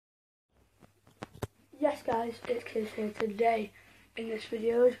Yes guys, it's Kiz here. Today in this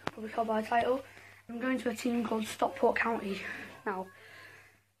video, as probably told by the title, I'm going to a team called Stockport County. Now,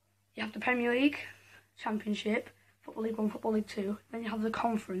 you have the Premier League, Championship, Football League 1, Football League 2, then you have the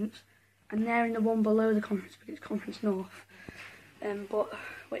Conference, and they're in the one below the Conference because it's Conference North.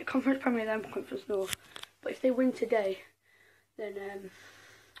 Conference Premier, then Conference North. But if they win today, then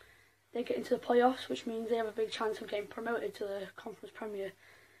they get into the playoffs, which means they have a big chance of getting promoted to the Conference Premier.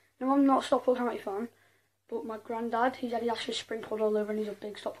 Now, I'm not a Stockport County fan, but my granddad, he's had his ashes sprinkled all over and he's a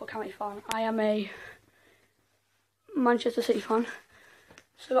big Stockport County fan. I am a Manchester City fan,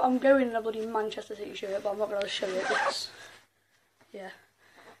 so I'm going in a bloody Manchester City shirt, but I'm not going to show it because, yeah.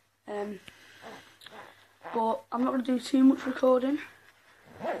 But I'm not going to do too much recording,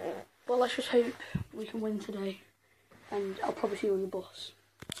 but let's just hope we can win today, and I'll probably see you on the bus.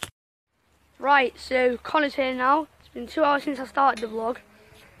 Right, so Connor's here now. It's been 2 hours since I started the vlog.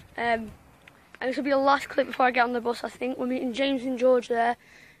 And this will be the last clip before I get on the bus, I think. We're meeting James and George there,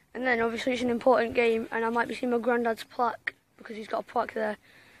 and then obviously it's an important game, and I might be seeing my granddad's plaque because he's got a plaque there.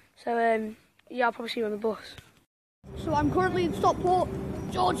 So yeah, I'll probably see you on the bus. So I'm currently in Stockport.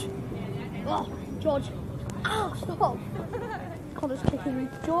 George! Oh, George! Oh, stop! Connor's kicking me.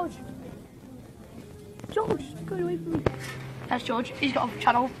 George! George, stop going away from me. That's George. He's got a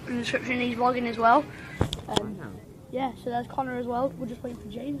channel in the description. He's vlogging as well. Yeah, so there's Connor as well. We're just waiting for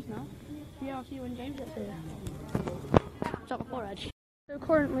James now. Yeah, I'll see you when James gets here. Is that my forehead? So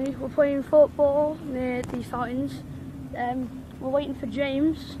currently we're playing football near these fountains. We're waiting for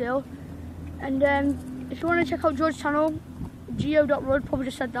James still. And if you want to check out George's channel, geo.rud, probably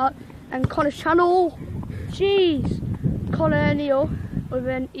just said that. And Connor's channel, jeez, Connor Neal with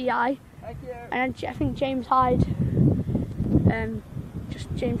an EI. Thank you. And I think James Hyde.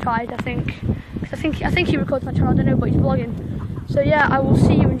 Just James Hyde, I think. I think he records my channel, I don't know, but he's vlogging. So yeah, I will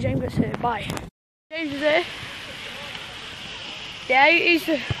see you when James gets here. Bye. James is here. Yeah, he's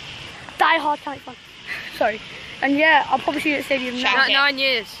a die-hard County fan. Sorry. And yeah, I'll probably see you at the stadium now. 9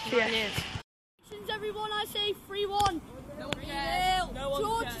 years. So, yeah. 9 years. Everyone, I say 3-1. No one cares. No one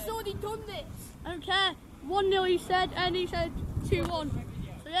George cares. has already done this. I don't care. 1-0 he said, and he said 2-1.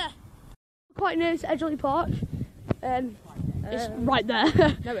 So yeah. Quite near to Edgeley Park. It's right there.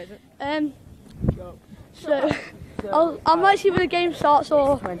 No, it isn't. So I might see when the game starts,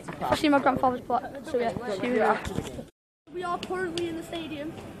 or I'll see my grandfather's plaque. So yeah, see you there. We are currently in the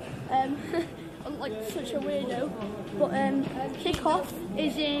stadium. I'm like such a weirdo, but kick-off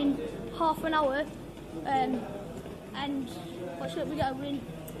is in half an hour, and let's hope we get a win.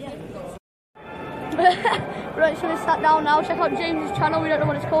 Yeah. Right, so we're sat down now. Check out James's channel. We don't know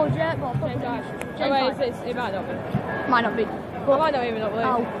what it's called yet, but James. It might not be. Might not be. But I might not even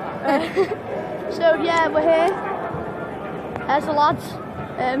know. So yeah, we're here. There's the lads.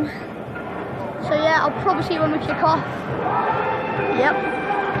 So yeah, I'll probably see you when we kick off. Yep.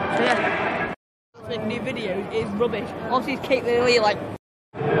 So yeah. Make new videos is rubbish. All these keep the way like.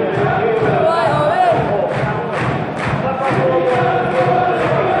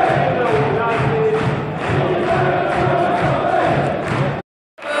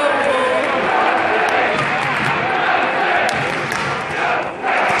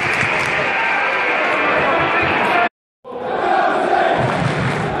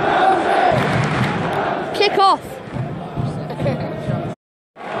 Kick off.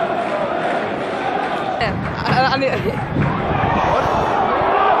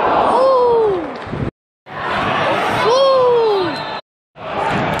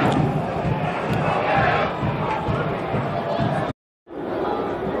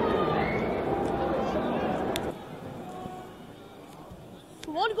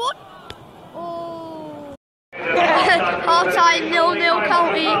 One good. Oh. Half time, 0-0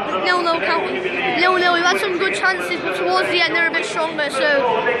 County. 0-0 County. 0-0. We've had some good chances, but towards the end they're a bit stronger.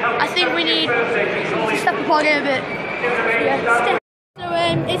 So I think we need to step up our game a bit. Yeah. So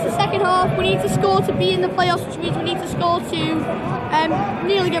it's the second half. We need to score to be in the playoffs, which means we need to score to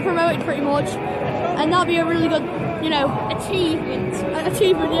nearly get promoted, pretty much. And that'll be a really good, achievement.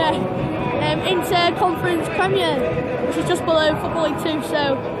 Achievement, yeah. Into Conference Premier, which is just below Football League 2.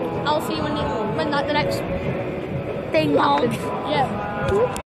 So I'll see you when the next thing happens. Yeah.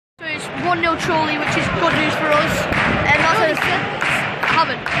 So it's 1-0 Chorley, which is good news for us. And that's I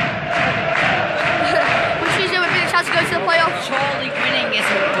haven't. Which means we have a big chance to go to the playoffs. Chorley winning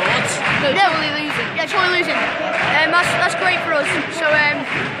isn't good. No, Chorley losing. Yeah, Chorley losing. That's great for us. So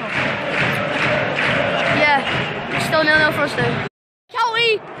yeah, it's still 0-0 for us though.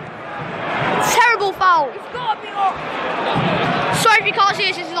 County, terrible foul. It's got to be up. Sorry if you can't see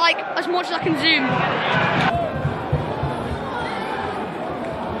this. This is like as much as I can zoom.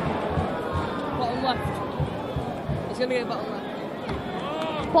 Bottom left. gonna get bottom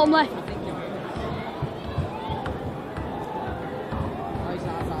left. Bottom left.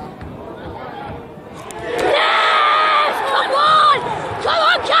 Yes! Come on! Come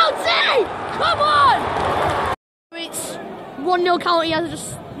on, County! Come on! It's 1-0 County, as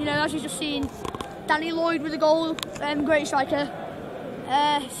you've just seen. Danny Lloyd with a goal, great striker.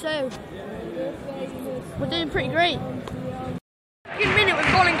 So we're doing pretty great. In a minute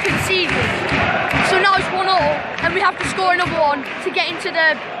we've gone and conceded. So now it's 1-0 and we have to score another one to get into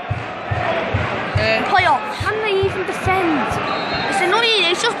the playoffs. Can they even defend? It's annoying,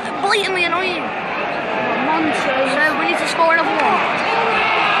 it's just blatantly annoying. So we need to score another one.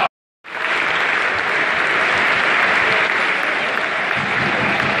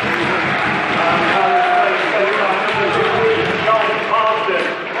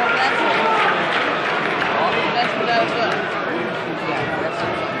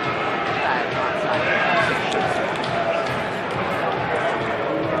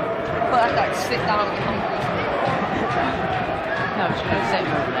 Sit down on the concrete. No, I'm just going to sit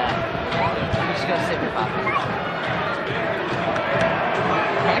over there. I'm just going to sit with that.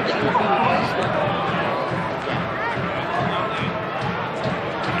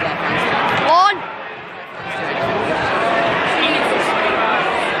 On!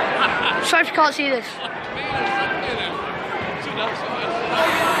 Sorry if you can't see this.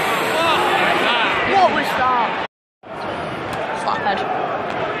 What was that? Slaphead.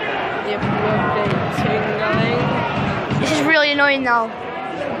 This is really annoying now.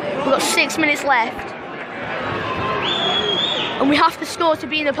 We've got 6 minutes left. And we have to score to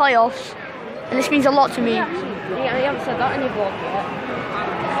be in the playoffs. And this means a lot to me. Yeah, you haven't said that in your vlog yet.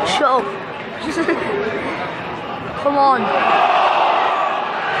 Shut up. Come on.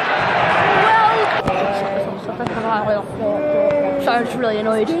 Well. Sorry, I'm just really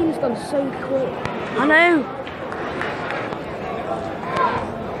annoyed. This game's gone so quick. I know.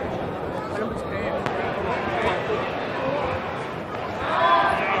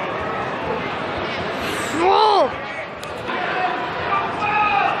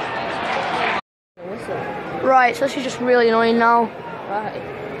 Right, so this is just really annoying now. Right,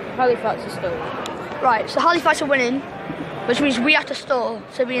 Halifax is still. Right, so Halifax are winning, which means we have to stall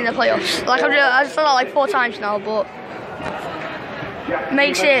to be in the playoffs. Like I've said that like 4 times now, but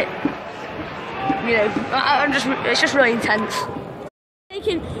makes it, it's just really intense.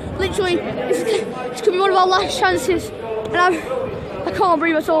 Literally, it's gonna be one of our last chances, and I can't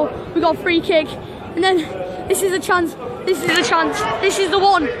breathe at all. We got a free kick, and then this is a chance. This is a chance. This is the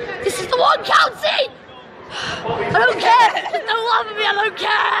one. This is the one, County! I don't care! Don't laugh at me, I don't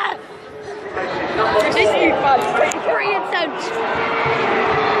care! This is pretty intense.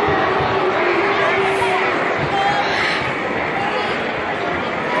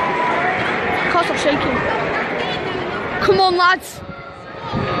 I can't stop shaking. Come on, lads.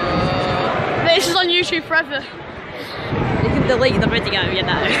 This is on YouTube forever. You can delete the video, you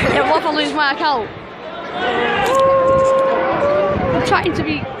know. Yeah, what if I lose my account? I'm trying to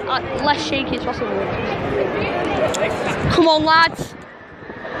be less shaky as possible. Come on, lads.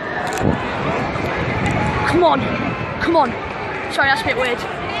 Come on. Come on. Sorry, that's a bit weird.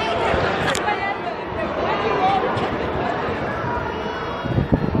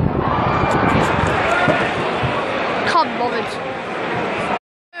 Can't be bothered.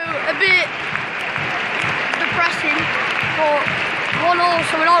 A bit depressing, but 1-1,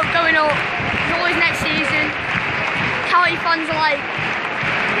 so we're not going up. It's always next season. County fans are like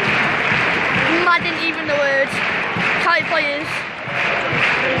mad in even the words. County players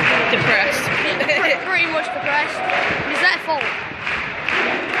Depressed. pretty much depressed. It's their fault.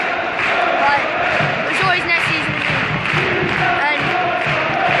 Right, it's always next season with me. And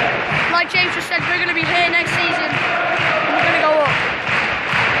like James just said, we're going to be here next season and we're going to go up.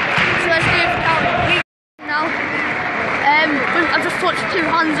 So let's do it for County. Now, I've just touched 2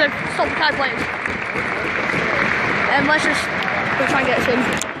 hands of Stockport players. Let's just go try and get us in.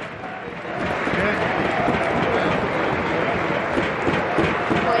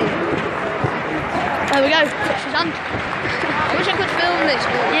 There we go, touch his hand. I wish I could film this.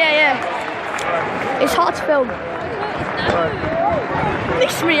 Yeah. It's hard to film.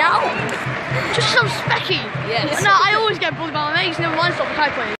 Miss me out. Just so specky. Yes. No, I always get bullied by my mates, never mind stop the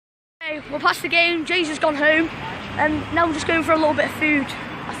kite playing. Okay, we're past the game, Jay's has gone home, and now we're just going for a little bit of food,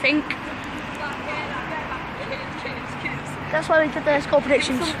 I think. That's why we did the score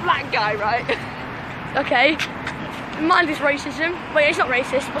predictions. Some black guy, right? Okay. Mind this racism. Wait, it's not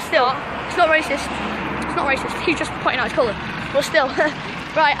racist, but still. It's not racist. It's not racist. He's just pointing out his colour. But still.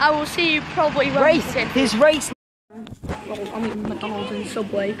 Right, I will see you probably when Race. His race. Well, I'm eating McDonald's and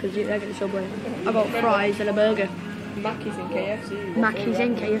Subway because they're getting Subway. I got fries and a burger. Mackey's in KFC. Mackey's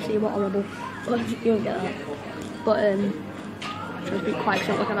in KFC, what horrible. But you won't get that. But I'm trying to be quiet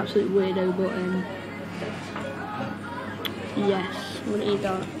because I look like an absolute weirdo, but yes, I'm gonna eat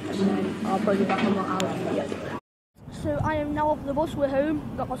that and then I'll probably be back on my house. Yeah. So I am now off the bus, we're home,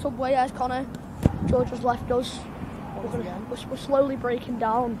 got my Subway, there's Connor. George has left us. We're slowly breaking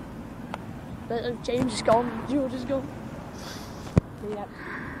down. But James is gone, George is gone. Yeah.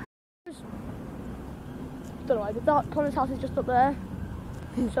 Don't know why, but that Connor's house is just up there.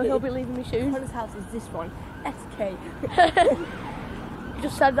 So he'll be leaving me soon. Connor's house is this one. SK. You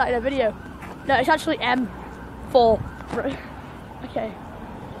just said that in a video. No, it's actually M4. Okay.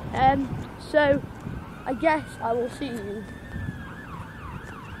 So I guess I will see you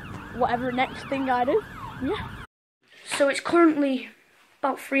whatever next thing I do. Yeah. So it's currently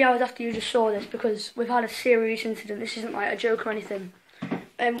about 3 hours after you just saw this because we've had a serious incident. This isn't like a joke or anything.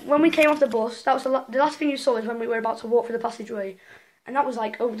 When we came off the bus, that was the last thing you saw is when we were about to walk through the passageway, and that was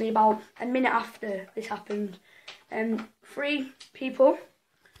like only about a minute after this happened. 3 people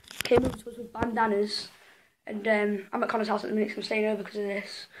came up to us with bandanas, and I'm at Connor's house at the minute, so I'm staying over because of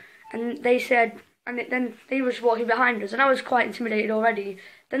this. And they said, then they were just walking behind us, and I was quite intimidated already.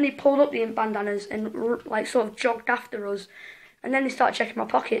 Then they pulled up the bandanas and like sort of jogged after us, and then they started checking my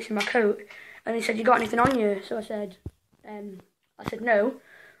pockets in my coat, and they said, "You got anything on you?" So I said no.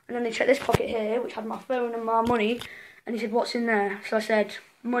 And then they checked this pocket here, which had my phone and my money, and he said, "What's in there?" So I said,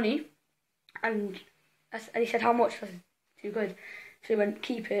 "Money," and he said, "How much?" I said, £2. So he went,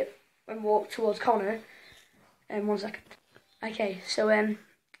 "Keep it," and walked towards Connor. 1 second. Okay, so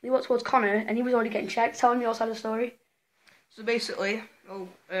he walked towards Connor, and he was already getting checked. Tell him your side of the story. So basically,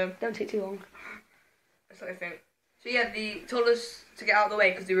 Don't take too long. that's what I think. So yeah, they told us to get out of the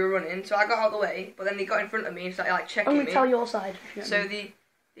way because they were running. So I got out of the way, but then they got in front of me and started like checking me. I'm gonna tell your side. So they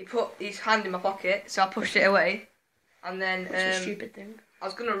put his hand in my pocket, so I pushed it away, and then That's a stupid thing. I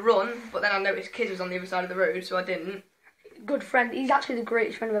was gonna run, but then I noticed kids was on the other side of the road, so I didn't. Good friend. He's actually the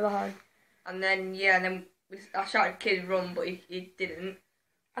greatest friend I've ever had. And then I shouted, "Kid, run!" but he didn't.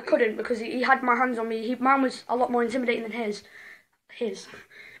 I couldn't because he had my hands on me. Mine was a lot more intimidating than his.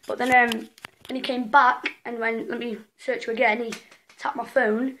 But then he came back and went, "Let me search you again." He tapped my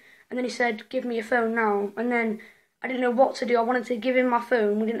phone and then he said, "Give me your phone now." And then I didn't know what to do. I wanted to give him my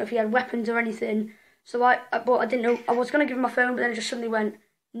phone. We didn't know if he had weapons or anything. So I didn't know. I was going to give him my phone, but then it just suddenly went,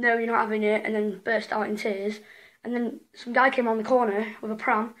 "No, you're not having it," and then burst out in tears. And then some guy came around the corner with a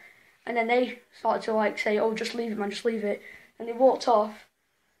pram, and then they started to like say, "Oh, just leave it, man, just leave it." And they walked off,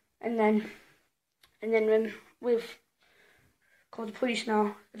 and then we've called the police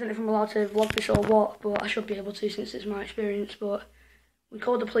now. I don't know if I'm allowed to vlog this or what, but I should be able to since it's my experience. But we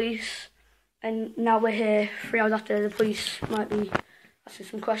called the police, and now we're here 3 hours after. The police might be asking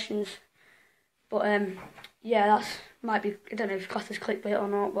some questions. But yeah, that's might be, I don't know if class is clickbait or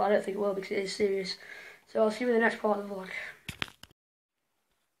not, but I don't think it will because it is serious. So I'll see you in the next part of the vlog.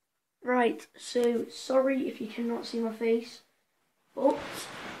 Right, so sorry if you cannot see my face, but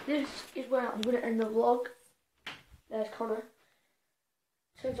this is where I'm going to end the vlog. There's Connor.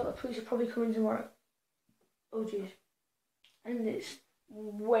 Turns out the police are probably coming tomorrow. Oh jeez. And it's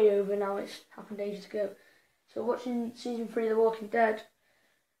way over now, it's happened ages ago. So watching season 3 of The Walking Dead,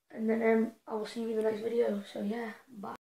 and then I will see you in the next video. So yeah, bye.